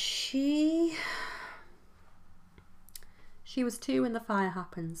 Oh, she was 2 when the fire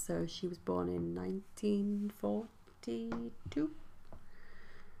happened, so she was born in 1942.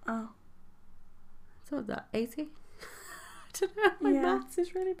 Oh. So was that 80? I don't know. My Yeah. maths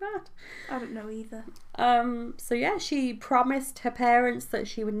is really bad. I don't know either. So yeah, she promised her parents that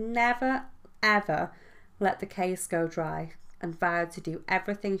she would never, ever let the case go dry and vowed to do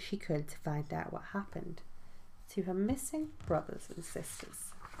everything she could to find out what happened to her missing brothers and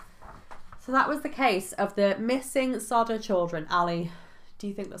sisters. So that was the case of the missing Sodder children. Ali, do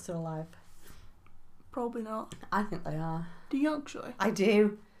you think they're still alive? Probably not. I think they are. Do you actually? I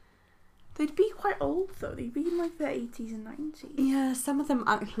do. They'd be quite old though. They'd be in like their 80s and 90s. Yeah, some of them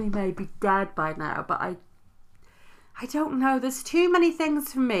actually may be dead by now, but I don't know. There's too many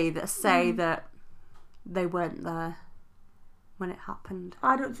things for me that say that they weren't there when it happened.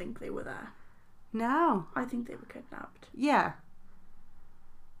 I don't think they were there. No. I think they were kidnapped. Yeah.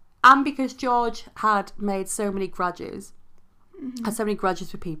 And because George had made so many grudges, had so many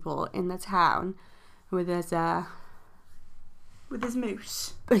grudges with people in the town with his With his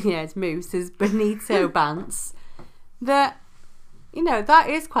moose. his moose, his Benito Bance, that, you know, that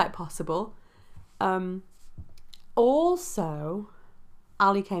is quite possible. Also,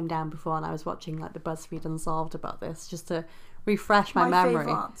 Ali came down before and I was watching like the BuzzFeed Unsolved about this just to refresh my memory.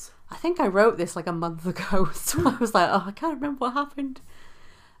 Favourite. I think I wrote this like a month ago, so I was like, oh, I can't remember what happened.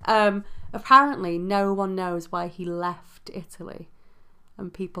 Apparently no one knows why he left Italy,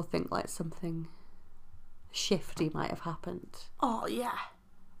 and people think like something shifty might have happened. Oh, yeah.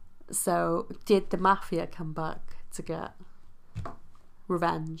 So did the mafia come back to get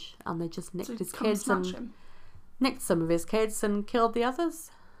revenge, and they just nicked So his come kids snatch and him. nicked some of his kids and killed the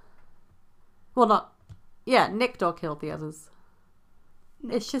others? Well, nicked or killed the others.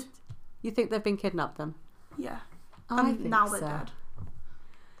 It's just, you think they've been kidnapped then? Yeah. I And think now they're so. dead.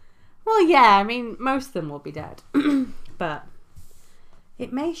 Well, yeah, I mean, most of them will be dead. But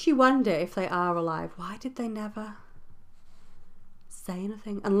it makes you wonder if they are alive. Why did they never say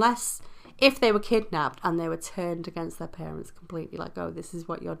anything? Unless, if they were kidnapped and they were turned against their parents completely, like, oh, this is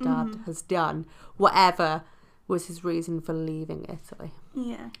what your dad has done. Whatever was his reason for leaving Italy.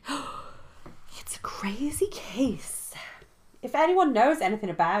 Yeah. It's a crazy case. If anyone knows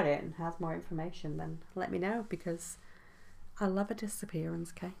anything about it and has more information, then let me know, because I love a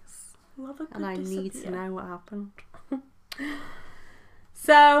disappearance case. Love a good And I need to disappear. know what happened.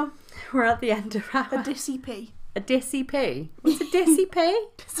 So, we're at the end of our... A Dissy P. A Dissy P? What's a Dissy P?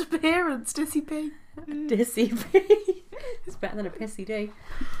 Disappearance, Dissy P. Dissy P. It's better than a pissy D.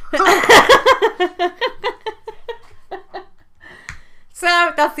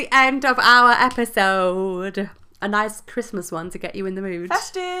 So, that's the end of our episode. A nice Christmas one to get you in the mood.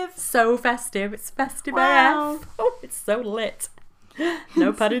 Festive. So festive. It's festive Wow. AF. Oh, it's so lit.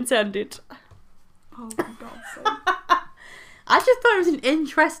 No pun intended. Oh my god, so. I just thought it was an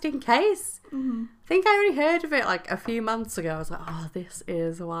interesting case. Mm-hmm. I think I only heard of it like a few months ago. I was like, oh, this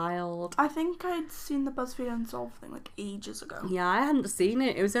is wild. I think I'd seen the BuzzFeed Unsolved thing like ages ago. Yeah, I hadn't seen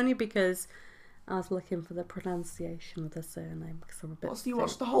it. It was only because I was looking for the pronunciation of the surname, because I'm a bit Well, so you thick.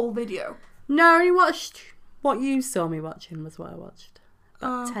 watched the whole video? No, I only watched what you saw me watching was what I watched.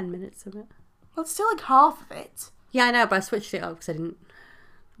 About Oh. 10 minutes of it. That's still like half of it. Yeah, I know, but I switched it up because I didn't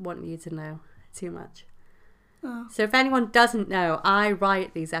want you to know too much. Oh. So if anyone doesn't know, I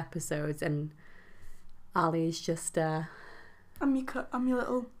write these episodes and Ali's just I'm your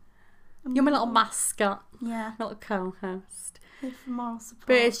little... you're my little mascot, Yeah. little co-host. Here for moral support.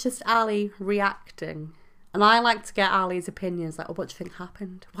 But it's just Ali reacting. And I like to get Ali's opinions, like, oh, what do you think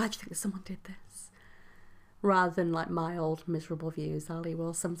happened? Why do you think that someone did this? Rather than like my old miserable views, Ali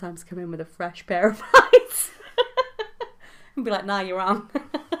will sometimes come in with a fresh pair of eyes and be like, nah, you're wrong.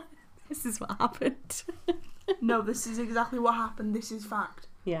 This is what happened. No, this is exactly what happened. This is fact.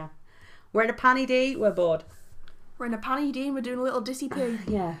 Yeah. We're in a panny D, we're bored. We're in a panny D and we're doing a little Dissy P.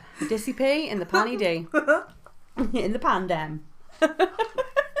 Yeah. The Dissy P in the panny D. In the pandem.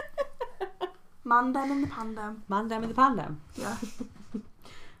 Mandem and the pandem. Mandem in the pandem. Yeah.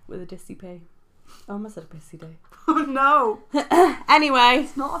 With a Dissy P. Oh, I almost said a pissy D. Oh no. Anyway,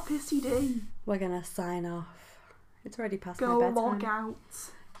 It's not a pissy D. we're going to sign off It's already past Go my bedtime. log out.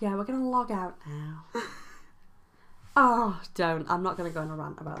 Yeah, we're gonna log out now. Oh, don't. I'm not gonna go on a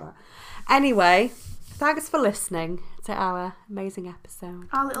rant about that. Anyway, thanks for listening to our amazing episode.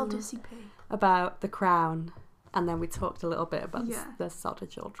 Our little Dissy P. About The Crown. And then we talked a little bit about Yeah. the Sodder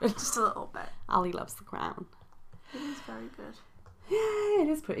Children. Just a little bit. Ali loves The Crown. It is very good. Yeah, it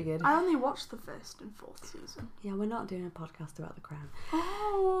is pretty good. I only watched the 1st and 4th season. Yeah, we're not doing a podcast about The Crown.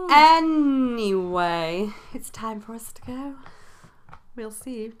 Oh. Anyway, it's time for us to go. We'll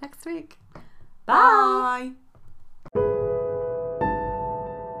see you next week. Bye. Bye.